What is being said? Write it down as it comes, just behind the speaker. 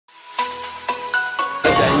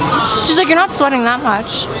She's like, you're not sweating that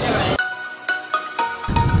much.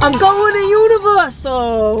 I'm going to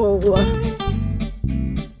Universal.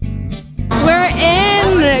 We're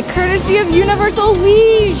in, courtesy of Universal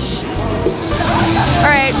Lish. All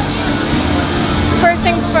right, first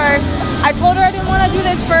things first. I told her I didn't want to do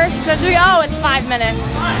this first, especially, oh, it's 5 minutes.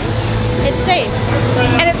 It's safe.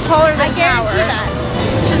 And it's taller than Tower. I guarantee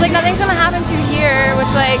that. She's like, nothing's gonna happen to you here,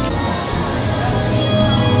 which like,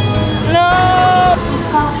 no.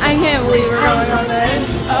 I can't believe we're going on this.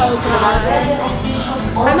 Oh God.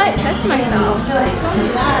 I might piss myself.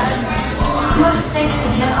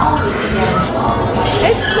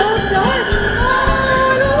 It's so dark.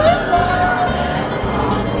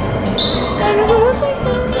 I don't look like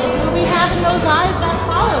that. You'll be having those eyes that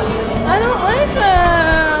follow you. I don't like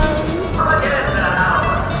them.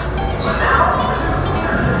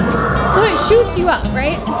 So it shoots you up,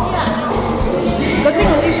 right? Yeah. Good thing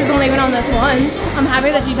Alicia's only been on this once. I'm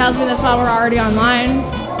happy that she tells me this while we're already online.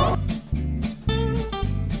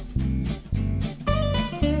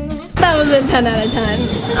 That was a 10 out of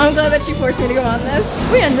 10. I'm glad that she forced me to go on this.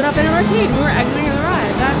 We ended up in an arcade. We were exiting the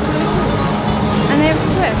ride. That's really cool. And they have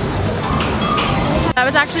Swift. That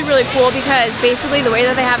was actually really cool because basically the way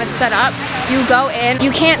that they have it set up, you go in, you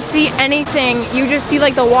can't see anything, you just see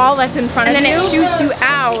like the wall that's in front of you, and then it shoots you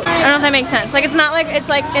out. I don't know if that makes sense. Like it's not like, it's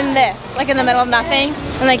like in this, like in the middle of nothing,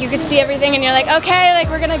 and like you could see everything and you're like, okay, like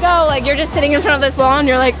we're gonna go. Like you're just sitting in front of this wall and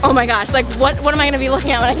you're like, oh my gosh, like what am I gonna be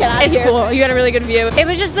looking at when I get out of here? It's cool, you got a really good view. It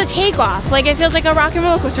was just the takeoff, like it feels like a rock and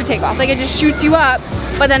roller coaster takeoff. Like it just shoots you up,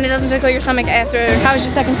 but then it doesn't tickle your stomach after. How was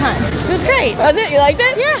your second time? It was great. Was it? You liked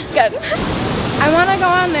it? Yeah. Good. I want to go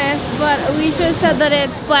on this, but Alisha said that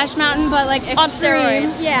it's Splash Mountain, but like extreme. On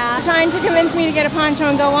steroids. Yeah. Trying to convince me to get a poncho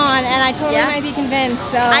and go on, and I totally might be convinced.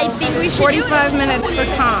 So I think we should 45 minutes for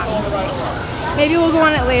con. Maybe we'll go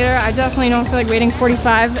on it later. I definitely don't feel like waiting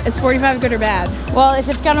 45. Is 45 good or bad? Well, if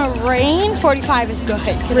it's gonna rain, 45 is good.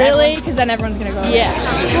 Really? Because then everyone's gonna go. Yeah.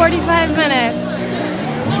 45 minutes.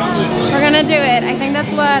 We're gonna do it. I think that's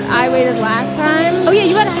what I waited last time. Oh yeah,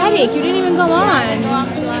 you had a headache. You didn't even go on.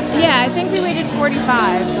 Yeah, I think we waited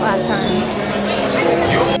 45 last time.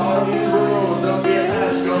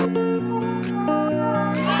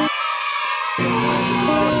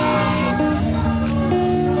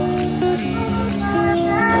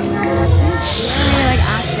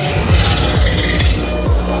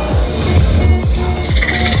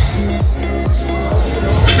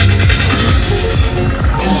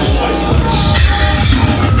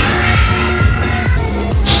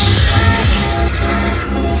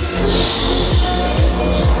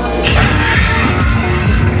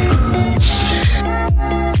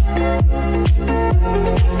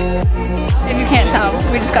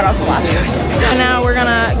 Got off the last course. And now we're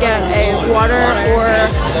gonna get a water or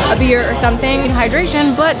a beer or something in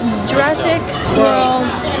hydration, but Jurassic World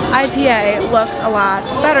IPA looks a lot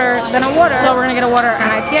better than a water. So we're gonna get a water and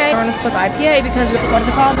IPA. We're gonna split the IPA because, what is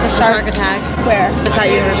it called? The Shark Attack. Where? It's at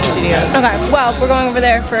Universal Studios. Okay, well, we're going over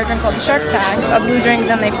there for a drink called the Shark Attack, a blue drink,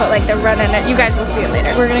 then they put like the red in it. You guys will see it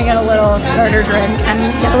later. We're gonna get a little starter drink and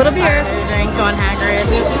get a little beer. Drink, go on Hagrid.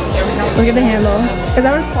 Look at the handle. Is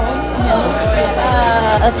that what it's called?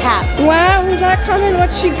 A tap. Wow, who's that coming?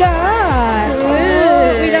 What she got?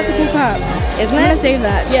 Ooh. Wait, that's a cool cup. Isn't it? I'm gonna save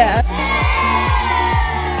that. Yeah.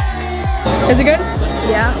 Is it good?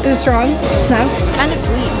 Yeah. Is it strong? No? It's kind of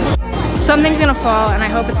sweet. Something's gonna fall, and I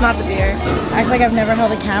hope it's not the beer. I feel like I've never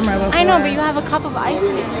held a camera before. I know, but you have a cup of ice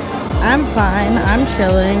in it. I'm fine. I'm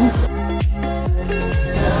chilling.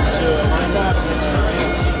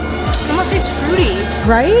 It almost tastes fruity.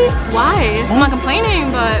 Right? Why? I'm not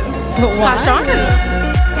complaining, but why? Gosh darn it.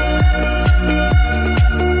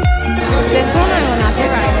 This one I will not be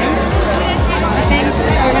riding. I think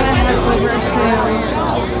we're gonna head over to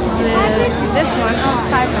this one. Oh, it's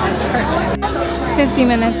 5 minutes. Perfect. 50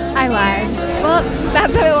 minutes. I lied. Well,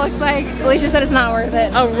 that's what it looks like. Alisha said it's not worth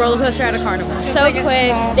it. A roller coaster at a carnival. So like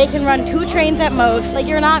quick. They can run 2 trains at most. Like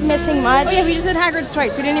you're not missing much. Oh yeah, we just did Hagrid's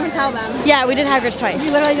twice. We didn't even tell them. Yeah, we did Hagrid's twice. We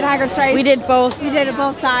literally did Hagrid's twice. We did both. We did it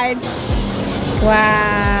both sides.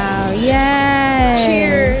 Wow, yay.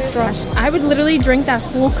 Cheers. Gosh, I would literally drink that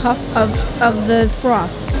whole cup of the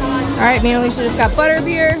froth. All right, me and Alisha just got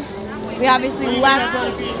butterbeer. We obviously left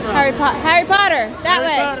Harry Potter, that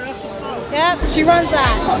way. Yep, she runs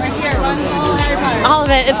that. Right here, runs all Harry Potter. All of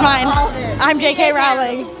it, it's mine. All of it. I'm J.K.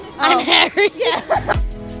 Rowling. Oh. I'm Harry. Yeah.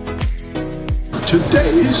 Today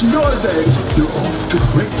is your day. You're off to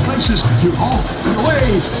great places. You're off and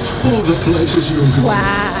away. All the places you're going.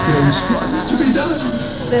 Wow. There's fun to be done.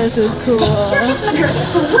 This is cool. The Circus McGurk is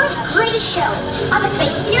the world's greatest show. On the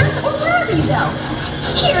face of the earth or wherever you go.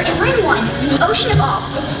 Here in Ring 1, meet The ocean of Off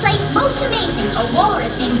is a sight most amazing. A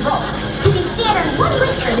walrus named Rolf, who can stand on one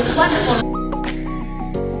whisker this wonderful.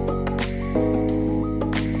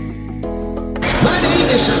 My name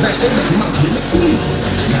is Sylvester McMonkey McQueen.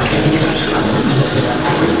 Now, if you have troubles with the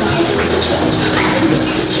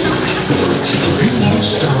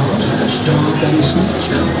stars and a star belly snitch.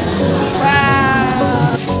 Wow.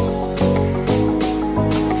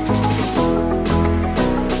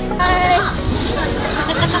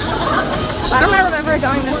 I don't remember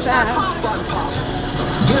going this fast.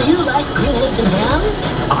 Do you like green eggs and ham?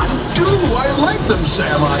 I do. I like them,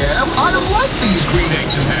 Sam. I like these green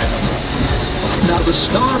eggs and ham. Now the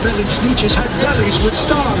star-bellied sneetches had bellies with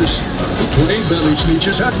stars. The plain-bellied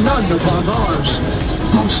sneetches had none upon ours.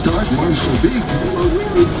 Those stars weren't so big, they were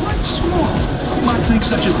really quite small. You might think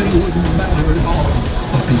such a thing wouldn't matter at all.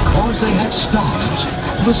 But because they had stars,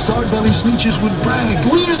 the star-bellied sneetches would brag.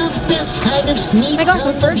 We're the best kind of sneak. My gosh,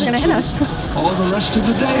 the bird's gonna hit us. All the rest of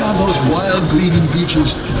the day on those wild gleaming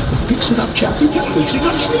beaches, the fix-it-up chappie kept fixing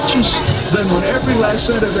up sneetches. Then when every last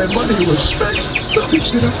cent of their money was spent, the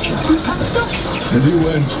fix-it-up chappie packed up. And he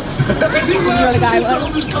went. Where the guy was.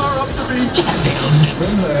 Drove his car up the beach.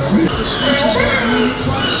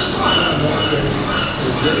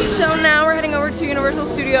 So now we're heading over to Universal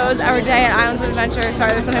Studios, our day at Islands of Adventure.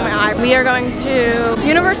 Sorry, there's something in my eye. We are going to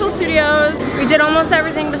Universal Studios. We did almost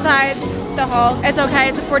everything besides the Hulk. It's okay,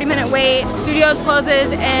 it's a 40-minute wait. Studios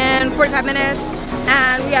closes in 45 minutes.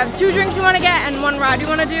 And we have 2 drinks we want to get and 1 ride we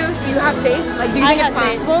want to do. Do you have faith? Like, do you think it's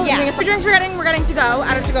possible? Yeah. The drinks we're getting to go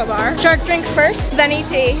at a to-go bar. Shark drink first, then ET,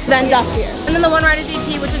 then Duff beer. And then the 1 ride is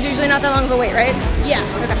ET, which is usually not that long of a wait, right? Yeah.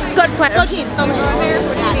 Okay. Good plan. Go team.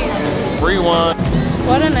 Free one.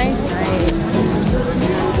 What a nice night.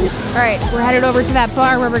 Alright, we're headed over to that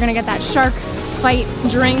bar where we're gonna get that shark fight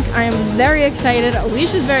drink. I am very excited.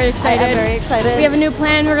 Alicia's very excited. I am very excited. We have a new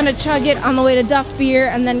plan. We're gonna chug it on the way to Duff Beer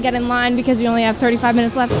and then get in line because we only have 35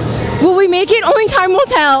 minutes left. Will we make it? Only time will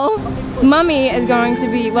tell. Mummy is going to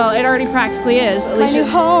be, well, it already practically is. My new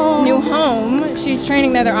home. New home. She's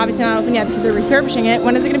training there. They're obviously not open yet because they're refurbishing it.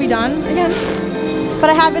 When is it gonna be done again? But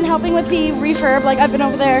I have been helping with the refurb, like I've been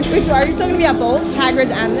over there. Wait, so are you still gonna be at both Hagrid's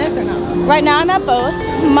and this or no? Right now I'm at both.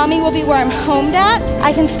 Mummy will be where I'm homed at.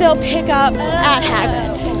 I can still pick up at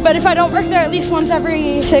Hagrid's. But if I don't work there at least once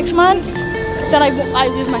every 6 months, then I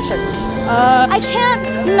lose my shirts. I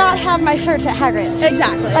can't not have my shirts at Hagrid's.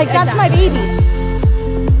 Exactly. Like that's my baby.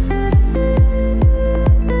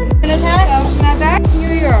 Ocean attack,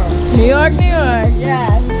 New York. New York, New York.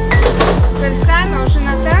 Yes. First time ocean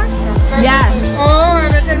attack? Yes. Oh, I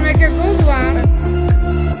better make a good one.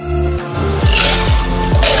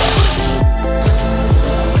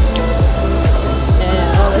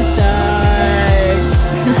 Yeah, all the sharks.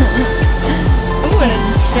 Ooh, and it's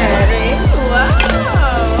cherry.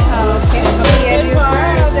 Wow. Okay. Here you go.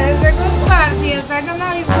 There's a good part. Yes, I don't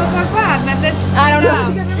know if good or bad, but let's I don't know.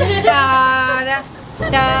 Da-da,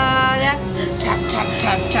 da-da, tap, tap,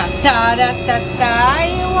 tap, tap, da-da-da-da, I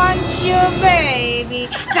want you, baby.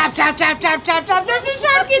 Tap, tap, tap, tap, tap, tap. There's a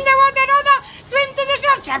shark in the water. Oh, no. Swim to the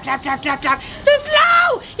shore. Tap, tap, tap, tap, tap. Too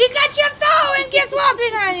slow. He got your toe. And guess what?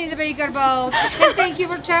 We're not in the bigger boat. And thank you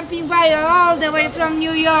for jumping by all the way from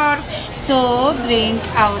New York to drink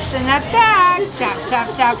Ocean Attack. Tap,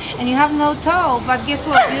 tap, tap. And you have no toe. But guess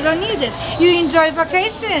what? You don't need it. You enjoy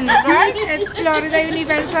vacation, right? At Florida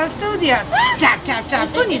Universal Studios. Tap, tap, tap.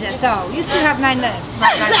 Who needs a toe? You still have 9 left.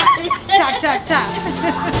 Tap, tap, tap.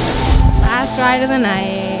 Last ride of the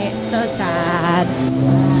night. So sad.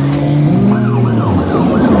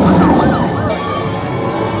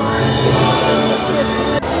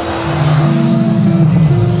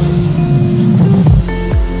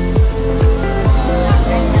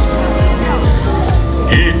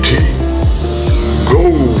 E.T. Go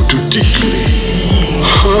to Digley.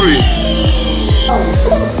 Hurry.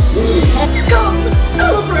 Come,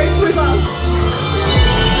 celebrate with us.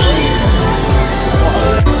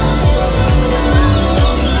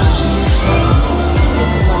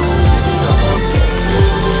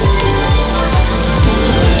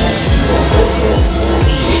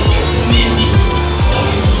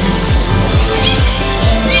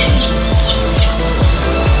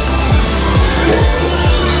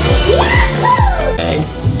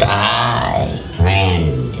 Bye,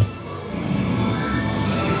 friend.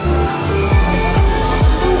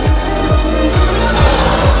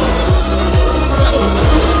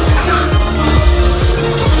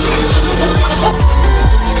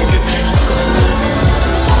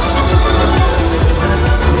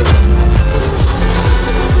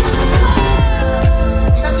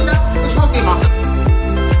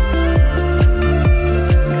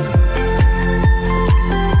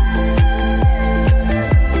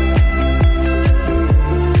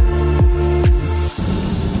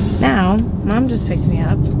 Mom just picked me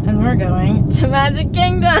up and we're going to Magic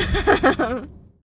Kingdom.